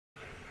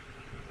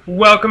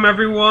Welcome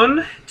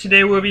everyone.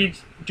 Today we'll be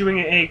doing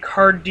a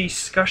card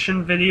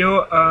discussion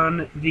video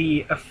on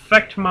the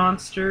effect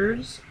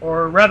monsters,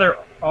 or rather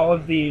all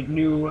of the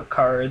new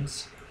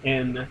cards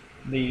in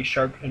the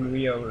Shark and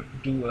Rio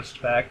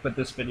Duelist pack, but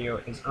this video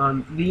is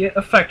on the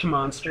effect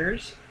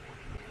monsters.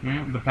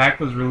 Yeah, the pack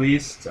was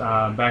released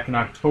back in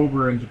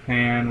October in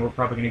Japan. We're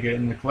probably going to get it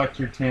in the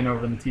collector tin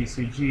over in the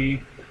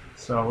TCG.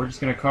 So we're just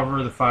going to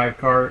cover the five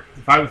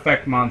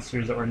effect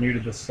monsters that were new to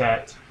the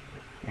set,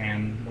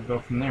 and we'll go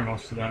from there.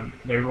 Most of them,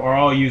 they are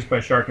all used by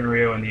Shark and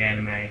Rio in the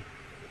anime,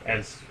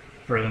 as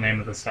per the name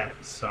of the set.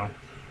 So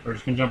we're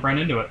just going to jump right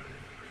into it.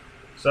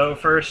 So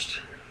first,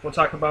 we'll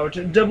talk about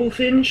Double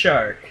Fin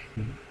Shark.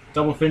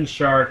 Double Fin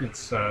Shark,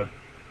 it's a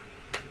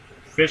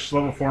fish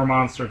level 4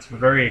 monster. It's a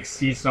very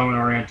sea summon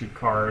oriented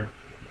card.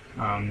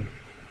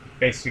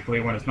 Basically,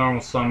 when it's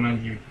normal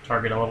summoned, you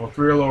target a level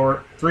 3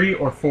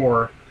 or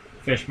 4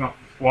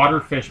 water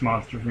fish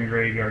monster from your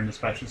graveyard and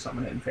special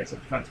summon it in face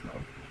of defense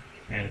mode.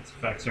 And its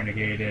effects are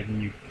negated,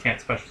 and you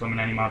can't special summon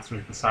any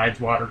monsters besides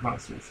water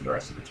monsters for the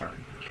rest of the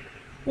turn.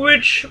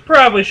 Which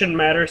probably shouldn't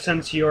matter,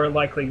 since you're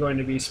likely going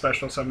to be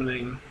special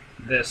summoning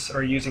this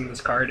or using this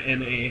card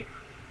in a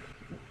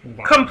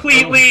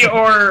completely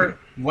or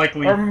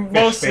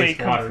mostly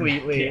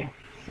completely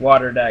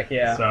water deck,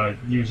 yeah. So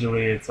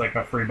usually it's like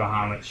a free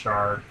Bahamut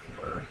Shark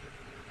or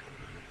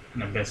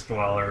an Abyss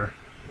Dweller,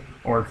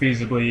 or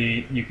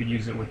feasibly you could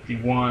use it with the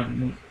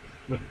one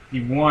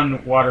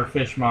water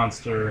fish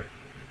monster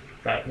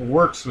that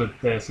works with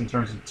this in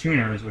terms of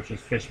tuners, which is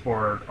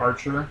Fishboard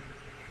Archer.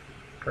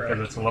 Correct.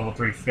 Because it's a level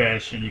 3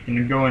 fish, and you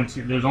can go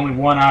into. There's only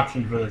one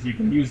option for this. You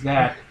can use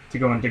that to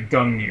go into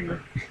Gungnir.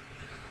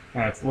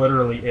 That's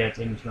literally it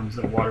in terms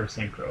of water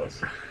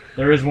synchros.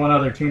 There is one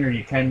other tuner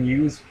you can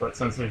use, but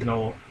since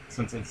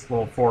it's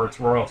level 4, it's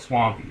Royal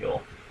Swamp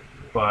Eel.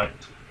 But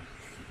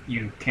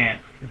you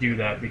can't do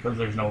that because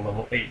there's no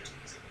level 8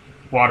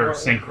 water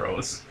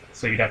synchros.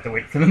 So you'd have to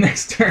wait for the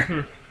next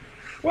turn.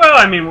 Well,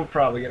 I mean, we'll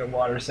probably get a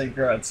water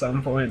synchro at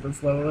some point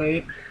that's level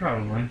 8.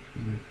 Probably.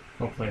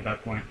 Hopefully at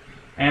that point.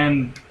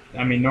 And,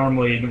 I mean,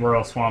 normally the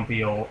Royal Swamp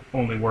Eel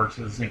only works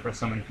as a synchro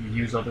summon if you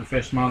use other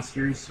fish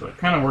monsters, so it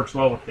kind of works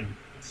well with the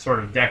sort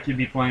of deck you'd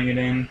be playing it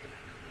in.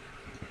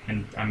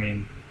 And, I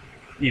mean,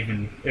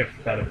 even if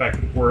that effect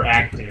were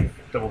active,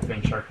 Double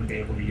Fin Shark would be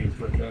able to use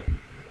with it.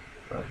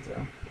 But,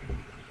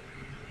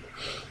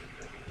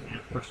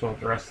 works well with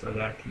the rest of the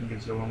deck and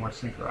gives you a little more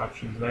synchro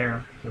options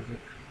there.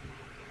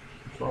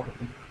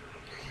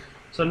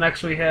 So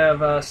next we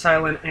have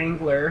Silent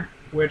Angler,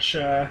 which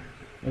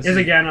is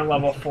again a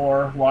level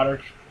 4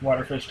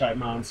 waterfish type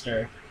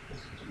monster.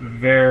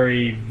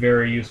 Very,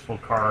 very useful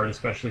card,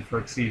 especially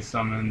for Xyz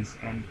summons,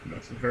 and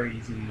it's very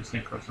easy to do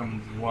synchro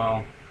summons as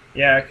well.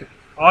 Yeah,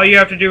 all you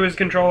have to do is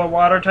control a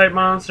water type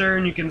monster,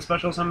 and you can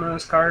special summon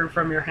this card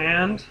from your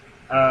hand.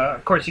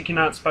 Of course, you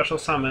cannot special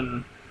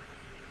summon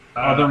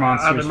other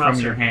monsters from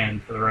your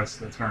hand for the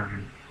rest of the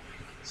turn.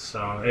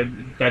 So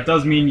that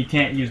does mean you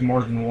can't use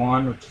more than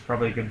one, which is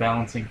probably a good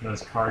balancing for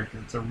this card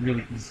because it's a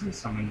really easily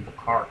summonable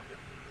card.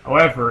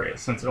 However,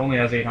 since it only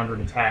has 800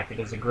 attack, it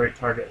is a great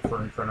target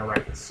for Inferno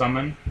Reckless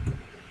Summon,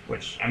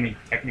 which, I mean,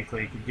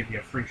 technically could give you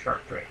a free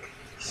Shark Drake.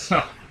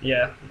 So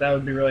yeah, that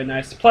would be really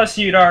nice. Plus,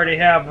 you'd already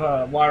have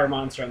a water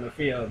monster on the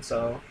field,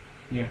 so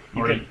yeah.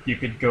 You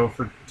could go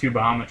for 2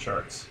 Bahamut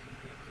Sharks.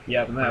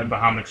 Yeah, a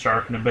Bahamut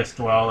Shark and Abyss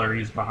Dweller,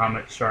 use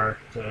Bahamut Shark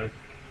to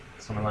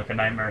something like a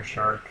Nightmare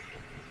Shark.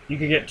 You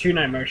could get 2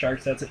 Nightmare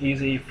Sharks. That's an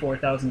easy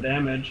 4,000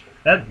 damage.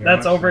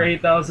 That's over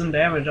 8,000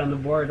 damage on the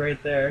board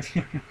right there.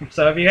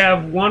 So if you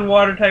have one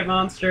water type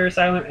monster,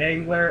 Silent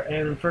Angler,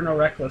 and Inferno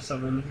Reckless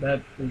Summon,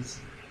 that is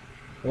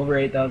over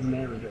 8,000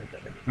 damage right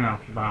there. No,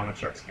 Bahamut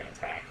Sharks can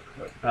attack.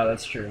 Oh,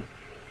 that's true.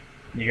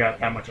 You got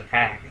that much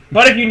attack.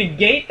 But if you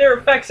negate their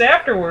effects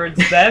afterwards,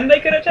 then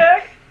they could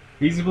attack?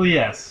 Feasibly,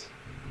 yes.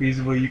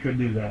 Feasibly, you could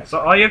do that.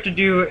 So all you have to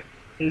do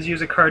is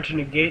use a card to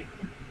negate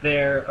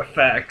their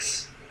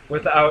effects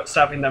without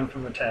stopping them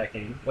from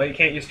attacking. Well, you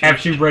can't use... Have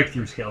 2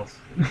 breakthrough skills.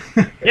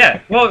 Yeah,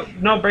 well,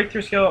 no,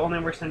 breakthrough skill only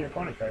works on your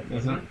opponent card.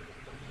 Is it?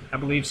 I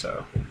believe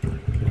so.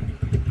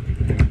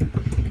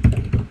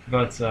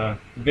 But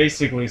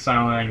basically,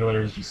 Silent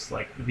Angler is just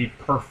like the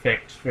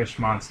perfect fish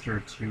monster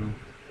to...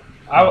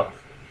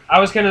 I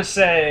was going to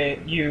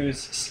say use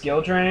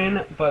Skill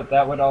Drain, but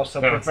that would also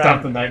prevent...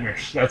 Stop the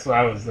nightmares. That's what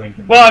I was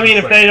thinking. Well, I mean,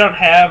 if they don't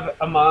have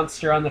a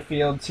monster on the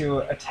field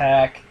to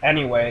attack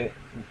anyway,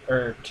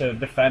 or to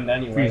defend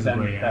anyway,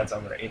 then that's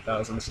over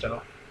 8,000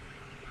 still.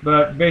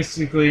 But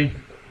basically...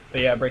 But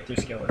yeah, breakthrough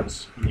skill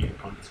is on the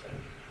opponent's side.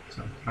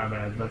 So, my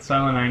bad. But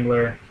Silent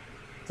Angler,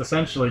 it's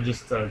essentially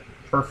just a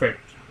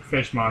perfect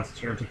fish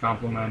monster to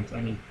complement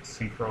any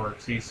synchro or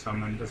Xyz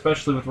summon,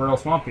 especially with Royal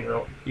Swamp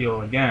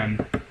Eel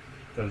again,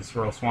 because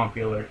Royal Swamp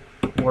Eel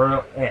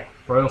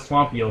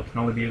can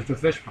only be used with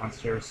fish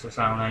monsters, so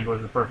Silent Angler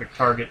is the perfect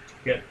target to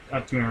get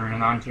a tuner and a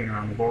non-tuner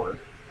on the board,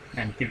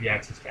 and give you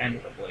access to any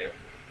of the layer.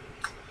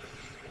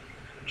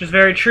 Which is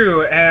very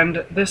true,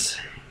 and this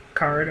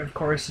card, of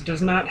course,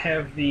 does not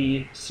have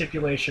the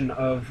stipulation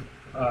of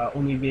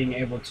only being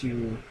able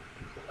to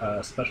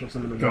special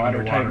summon Go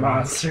water type underwater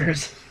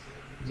monsters.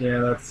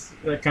 Yeah,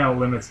 that kind of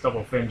limits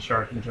double fin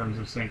shark in terms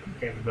of sync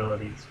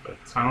capabilities, but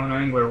Silent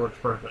Angler works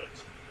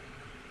perfect.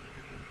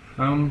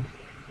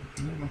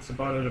 That's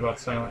about it about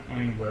Silent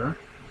Angler.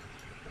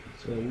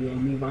 So we'll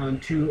move on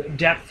to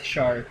Depth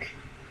Shark,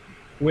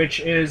 which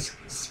is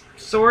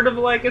sort of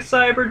like a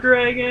Cyber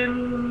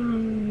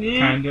Dragon.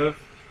 Kind of.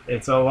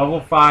 It's a level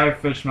 5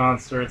 fish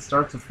monster. It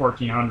starts with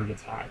 1400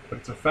 attack, but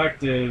its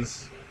effect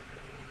is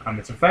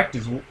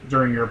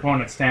during your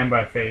opponent's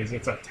standby phase.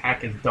 Its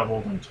attack is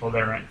doubled until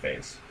their end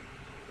phase.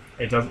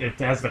 It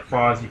has the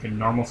claws. You can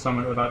normal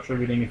summon it without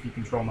tributing if you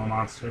control no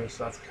monsters.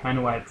 So that's kind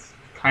of why it's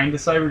kind of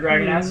Cyber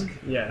Dragon-esque.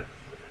 Yeah.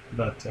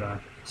 But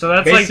so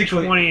that's like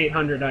basically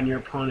 2800 on your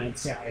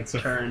opponent's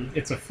turn.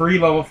 It's a free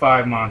level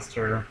 5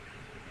 monster,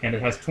 and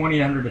it has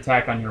 2800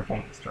 attack on your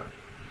opponent's turn.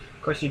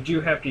 Of course, you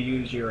do have to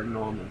use your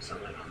normal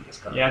summon on this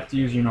card. You have to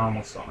use your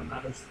normal summon.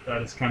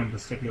 That is kind of the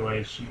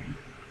stipulation.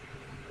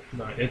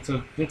 But it's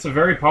a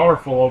very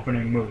powerful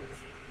opening move.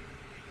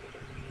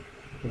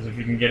 Because if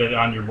you can get it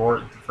on your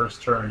board the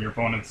first turn, your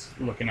opponent's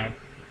looking at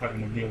having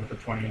to deal with a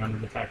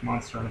 2800 attack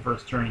monster on the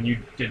first turn, and you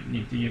didn't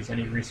need to use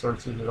any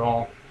resources at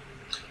all.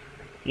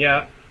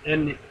 Yeah,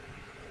 and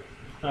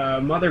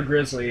Mother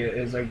Grizzly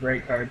is a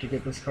great card to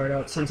get this card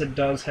out, since it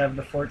does have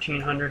the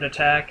 1400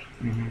 attack.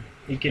 Mm-hmm.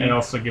 You can. It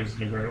also gives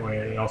it a great way.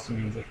 It also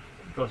means it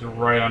goes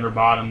right under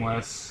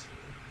bottomless,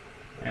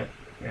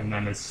 and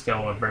then it's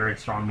still a very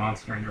strong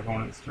monster in your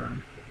opponent's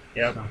turn.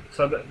 Yep.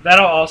 So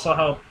that'll also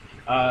help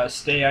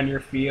stay on your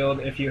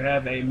field if you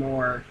have a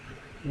more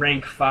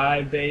rank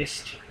 5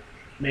 based,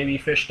 maybe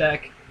fish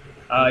deck.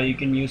 You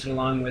can use it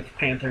along with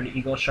Panther and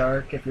Eagle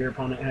Shark if your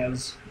opponent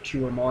has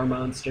 2 or more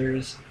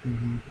monsters,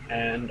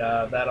 and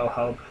that'll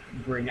help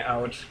bring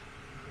out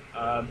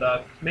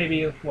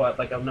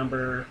like a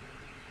number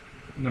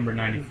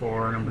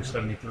 94, number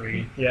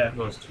 73. Yeah,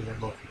 those two, they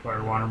both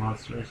require water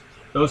monsters.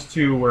 Those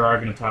two we are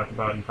going to talk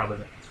about in probably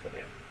the next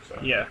video. So.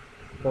 Yeah,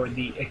 for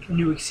the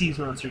new Xyz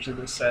monsters in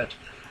this set.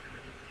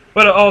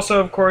 But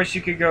also, of course,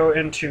 you could go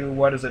into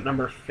what is it,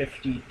 number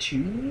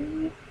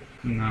 52?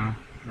 No.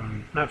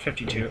 Not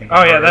 52.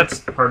 Oh, yeah,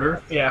 that's Hard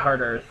Earth? Yeah, Hard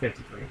Earth.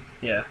 53.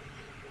 Yeah.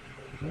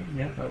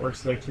 Yeah, that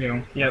works there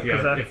too. Yeah,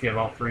 if you have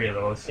all 3 of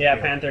those. Yeah,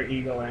 Panther,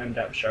 Eagle, and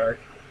Depth Shark.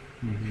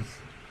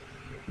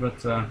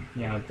 But,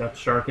 yeah, Depth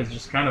Shark is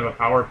just kind of a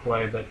power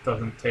play that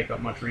doesn't take up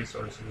much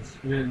resources.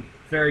 And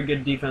very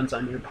good defense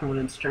on your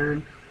opponent's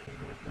turn.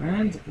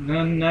 And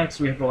then next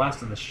we have the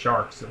last of the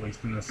sharks, at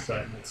least in this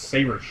set. It's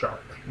Saber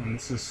Shark. And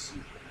it's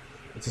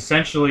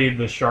essentially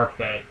the shark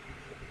that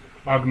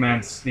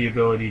augments the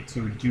ability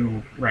to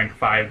do rank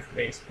 5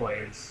 base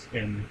plays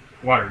in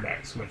water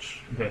decks,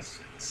 which this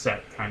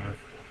set kind of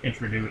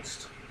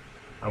introduced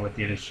with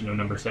the addition of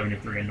number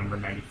 73 and number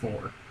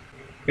 94.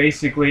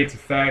 Basically, its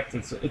effect,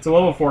 it's a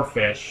level 4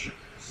 fish,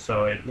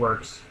 so it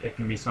works. It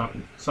can be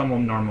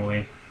summoned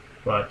normally,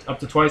 but up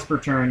to twice per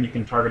turn, you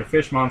can target a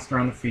fish monster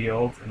on the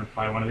field and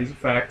apply one of these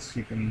effects.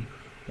 You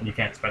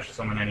can't special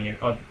summon any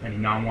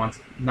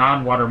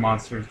non-water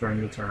monsters during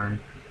the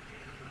turn.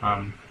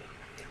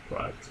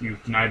 But you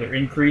can either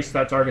increase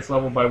that target's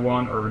level by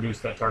 1 or reduce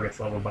that target's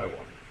level by 1.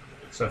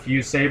 So if you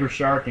use Saber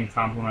Shark and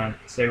complement,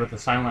 say with the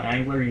Silent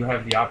Angler, you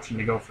have the option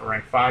to go for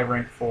rank 5,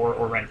 rank 4,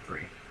 or rank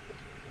 3.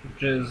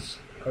 Which is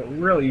a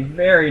really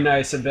very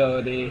nice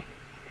ability.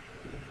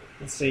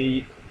 Let's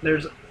see,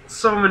 there's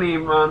so many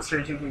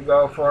monsters you can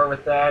go for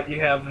with that. You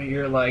have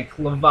your like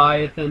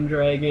Leviathan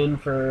Dragon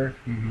for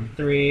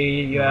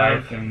 3. You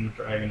Leviathan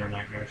Dragon or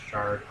Nightmare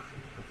Shark,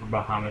 or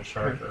Bahamut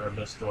Shark or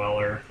Abyss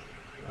Dweller.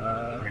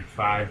 Rank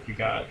 5, you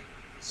got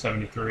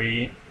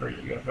 73, or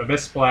you have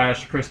Abyss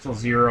Splash, Crystal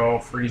Zero,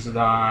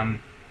 Freezodon,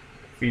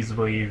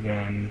 Feasibly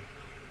Even,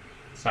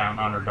 Silent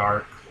Honor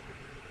Dark.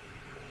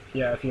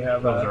 Yeah, if you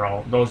have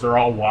those are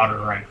all water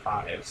rank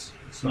 5s.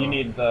 So you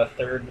need the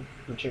 3rd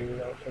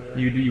material for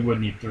you would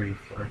need 3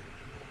 for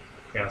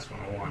Chaos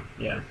 101.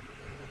 Yeah.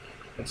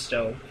 It's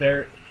still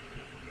very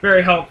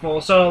very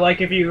helpful. So like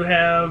if you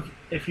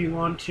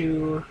want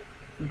to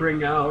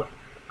bring out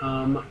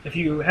if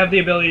you have the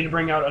ability to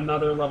bring out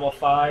another level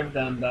 5,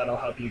 then that'll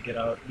help you get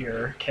out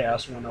your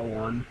Chaos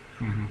 101.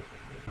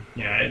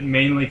 Yeah, it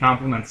mainly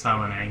complements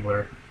Silent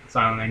Angler.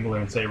 Silent Angler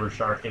and Saber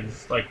Shark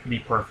is like the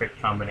perfect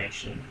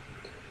combination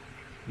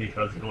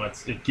because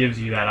it gives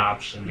you that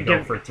option to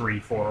go for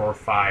 3, 4, or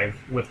 5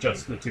 with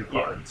just the 2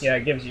 cards. Yeah,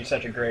 it gives you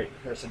such a great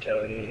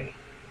versatility.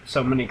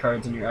 So many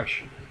cards in your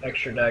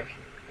extra deck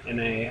in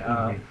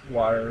a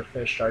water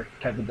fish shark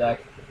type of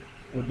deck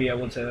would be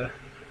able to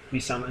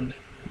be summoned.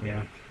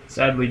 Yeah.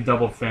 Sadly,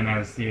 Double Fin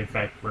has the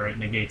effect where it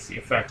negates the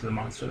effect of the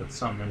monster that's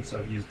summoned, so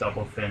I've used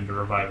Double Fin to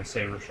revive a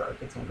Saber Shark.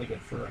 It's only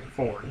good for rank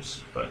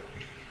 4s, but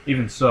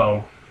even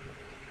so,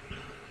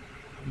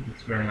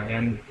 it's very nice.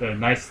 And the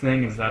nice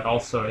thing is that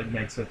also it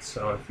makes it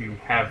so if you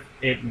have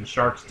it in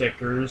Shark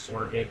stickers,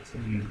 or it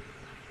in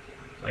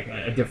like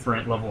a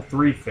different level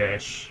 3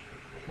 fish,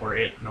 or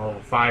it in a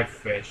level 5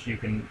 fish, you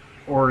can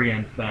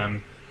orient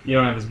them. You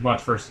don't have as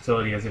much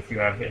versatility as if you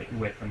have it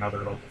with another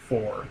level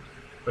 4.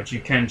 but you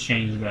can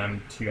change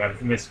them to have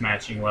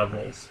mismatching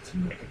levels to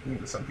make it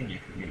into something you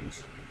can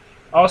use.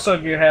 Also,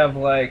 if you have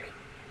like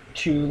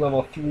 2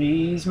 level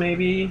 3s,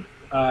 maybe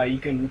you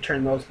can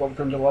turn those both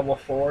into level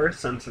 4,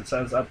 since it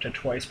says up to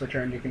twice per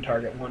turn you can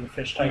target one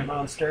fish type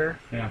monster.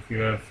 Yeah, if you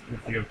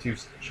have 2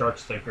 shark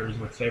stickers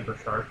with Saber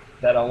Shark,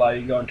 that'll allow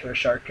you to go into a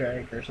shark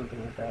drake or something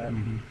like that.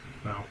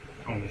 Well,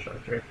 only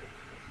shark drake.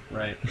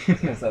 Right,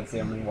 because that's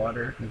the only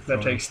water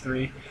that takes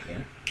 3. Yeah.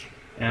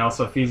 And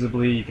also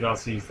feasibly, you could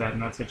also use that in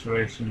that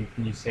situation. You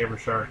can use Saber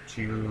Shark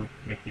to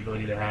make the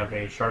ability to have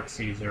a Shark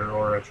Caesar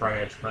or a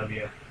Tri-Edge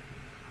Levia.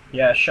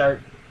 Yeah,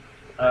 Shark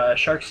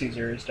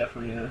Caesar is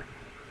definitely a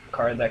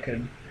card that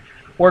could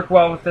work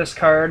well with this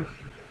card.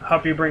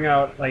 Help you bring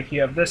out, like,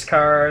 you have this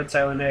card,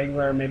 Silent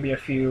Angler, maybe a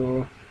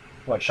few,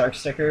 Shark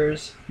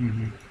stickers.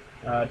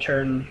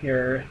 Turn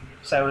your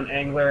Silent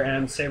Angler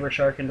and Saber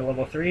Shark into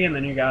level 3, and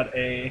then you got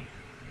a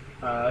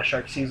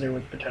Shark Caesar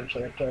with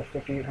potentially up to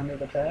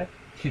 5,800 attack.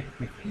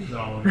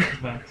 All of those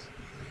attacks.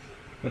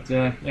 But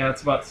yeah,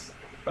 that's about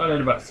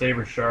it about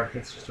Saber Shark.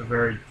 It's just a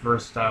very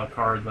versatile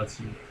card. Lets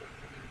you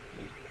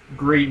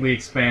greatly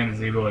expands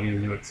the ability to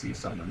do its sea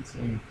summons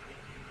in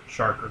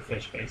shark or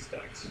fish-based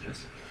decks.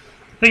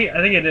 I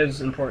think it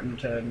is important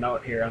to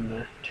note here on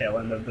the tail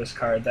end of this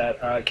card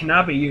that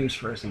cannot be used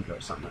for a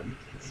synchro summon.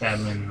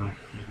 Sadly, no.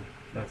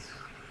 That's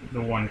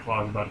the one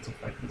clause about its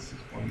effect is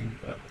disappointing.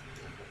 But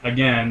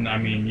again, I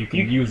mean, you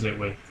can use it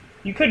with.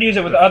 You could use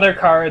it with other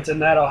cards,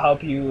 and that'll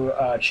help you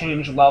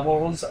change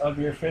levels of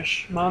your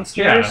fish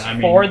monsters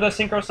for the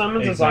synchro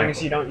summons, as long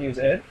as you don't use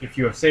it. If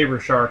you have Saber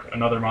Shark,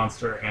 another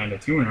monster, and a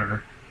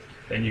tuner,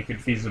 then you could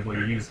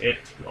feasibly use it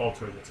to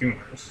alter the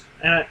tuners.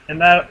 And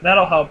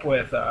that'll help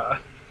with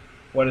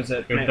what is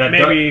it?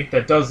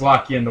 That does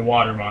lock you in the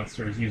water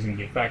monsters using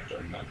the effect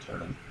during that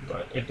turn,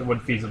 but it would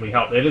feasibly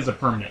help. It is a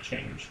permanent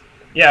change.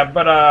 Yeah,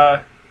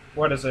 but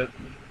what is it?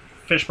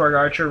 Fishbark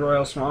Archer,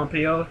 Royal Swamp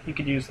Eel. You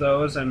could use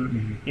those,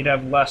 and you'd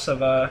have less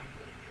of a.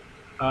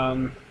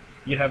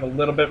 You'd have a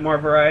little bit more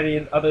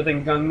variety other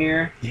than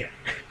Gungnir. Yeah,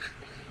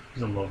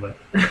 just a little bit.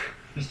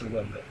 Just a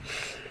little bit.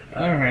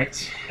 All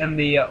right. And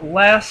the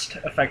last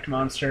effect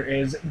monster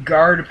is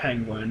Guard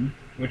Penguin,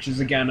 which is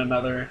again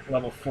another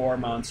level 4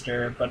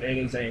 monster, but it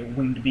is a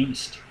winged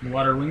beast.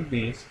 Water winged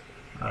beast.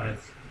 It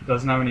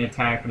doesn't have any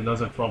attack, but it does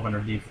have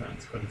 1200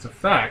 defense. But its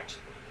effect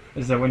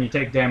is that when you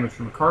take damage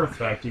from a card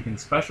effect, you can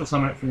special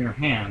summon it from your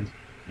hand,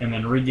 and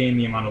then regain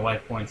the amount of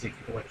life points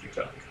equal to what you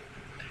took.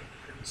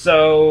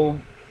 So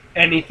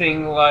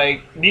anything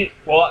like,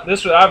 well,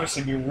 this would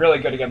obviously be really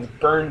good against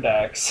burn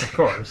decks. Of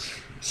course.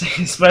 So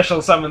you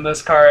special summon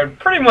this card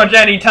pretty much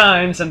any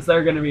time, since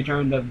they're going to be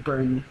trying to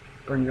burn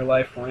your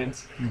life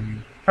points.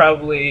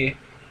 Probably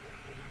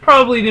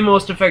the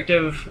most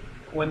effective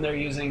when they're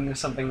using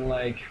something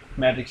like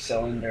Magic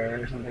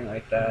Cylinder or something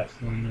like that.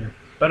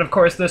 But of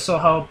course, this will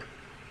help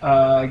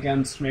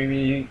against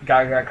maybe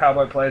Gaga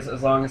Cowboy plays,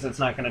 as long as it's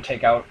not going to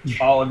take out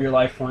all of your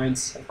life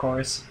points, of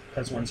course,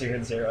 because once you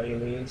hit 0, you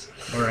lose.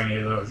 Or any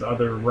of those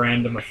other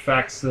random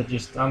effects that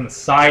just, on the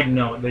side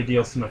note, they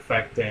deal some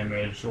effect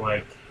damage,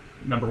 like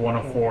number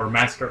 104,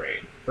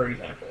 Masquerade, for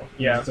example.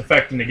 Yeah. It's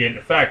effect and negate an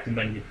effect, and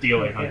then you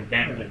deal 800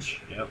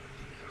 damage. Yep.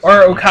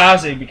 Or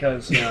Okazi,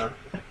 because, you know,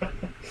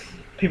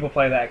 people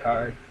play that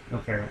card.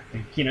 Okay.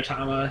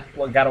 Hinatama,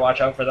 gotta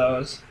watch out for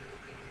those.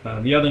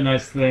 The other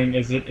nice thing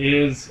is it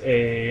is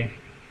a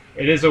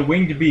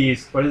winged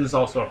beast, but it is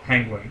also a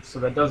penguin, so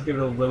that does give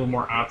it a little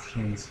more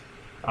options.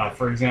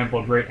 For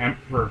example, Great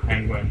Emperor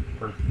Penguin,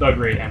 or the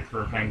Great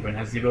Emperor Penguin,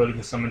 has the ability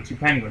to summon 2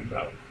 penguins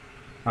out.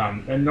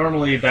 And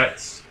normally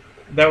that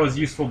was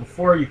useful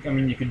before. You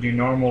could do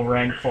normal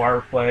rank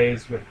flower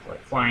plays with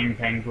like Flying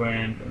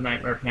Penguin or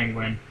Nightmare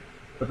Penguin.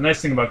 But the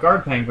nice thing about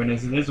Guard Penguin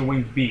is it is a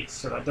winged beast,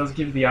 so that does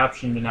give you the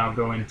option to now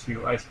go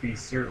into Ice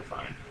Beast Serial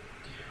Find.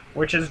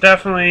 Which is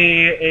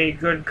definitely a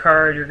good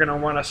card you're going to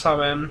want to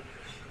summon,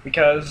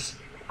 because,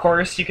 of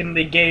course, you can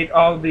negate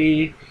all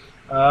the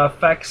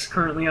effects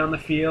currently on the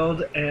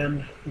field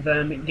and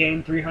then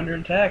gain 300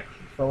 attack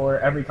for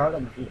every card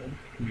on the field.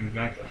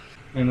 Exactly.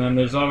 And then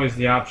there's always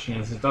the option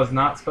is it does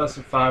not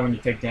specify when you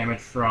take damage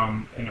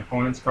from an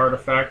opponent's card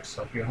effect,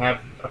 so if you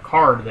have a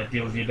card that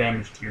deals you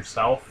damage to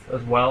yourself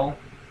as well,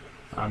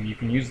 you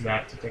can use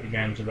that to take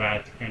advantage of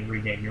that and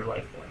regain your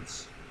life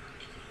points,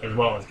 as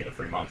well as get a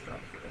free monster on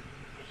the field.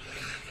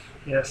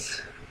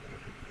 Yes.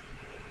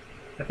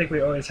 I think we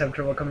always have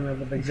trouble coming up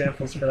with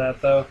examples for that,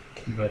 though.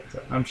 But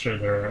I'm sure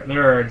there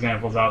are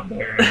examples out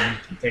there, and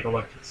you can take a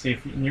look to see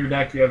if in your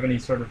deck you have any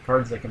sort of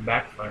cards that can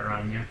backfire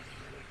on you,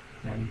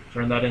 and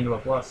turn that into a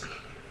plus.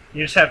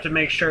 You just have to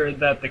make sure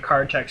that the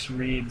card text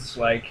reads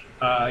like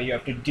you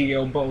have to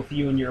deal both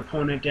you and your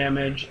opponent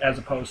damage, as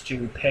opposed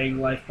to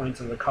paying life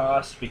points as a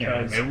cost,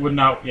 because it would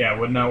not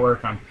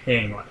work on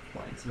paying life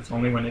points. It's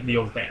only when it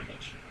deals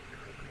damage.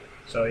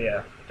 So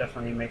yeah,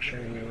 definitely make sure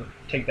you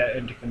take that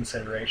into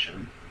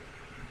consideration.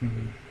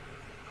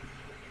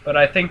 But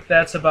I think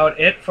that's about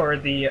it for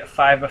the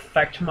 5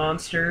 effect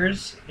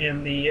monsters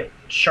in the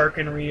Shark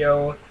and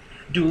Rio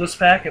Duelist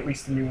pack, at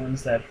least the new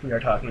ones that we are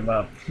talking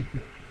about.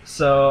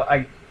 So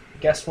I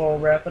guess we'll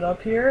wrap it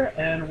up here,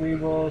 and we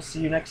will see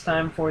you next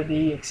time for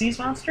the Xyz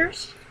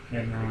monsters.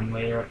 And then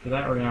later after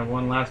that, we're going to have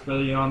one last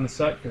video on the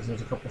set, because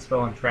there's a couple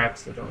spell and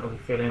traps that don't really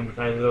fit in with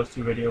either of those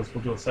two videos.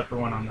 We'll do a separate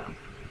one on them.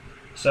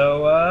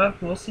 So,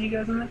 we'll see you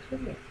guys in the next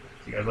video.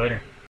 See you guys later.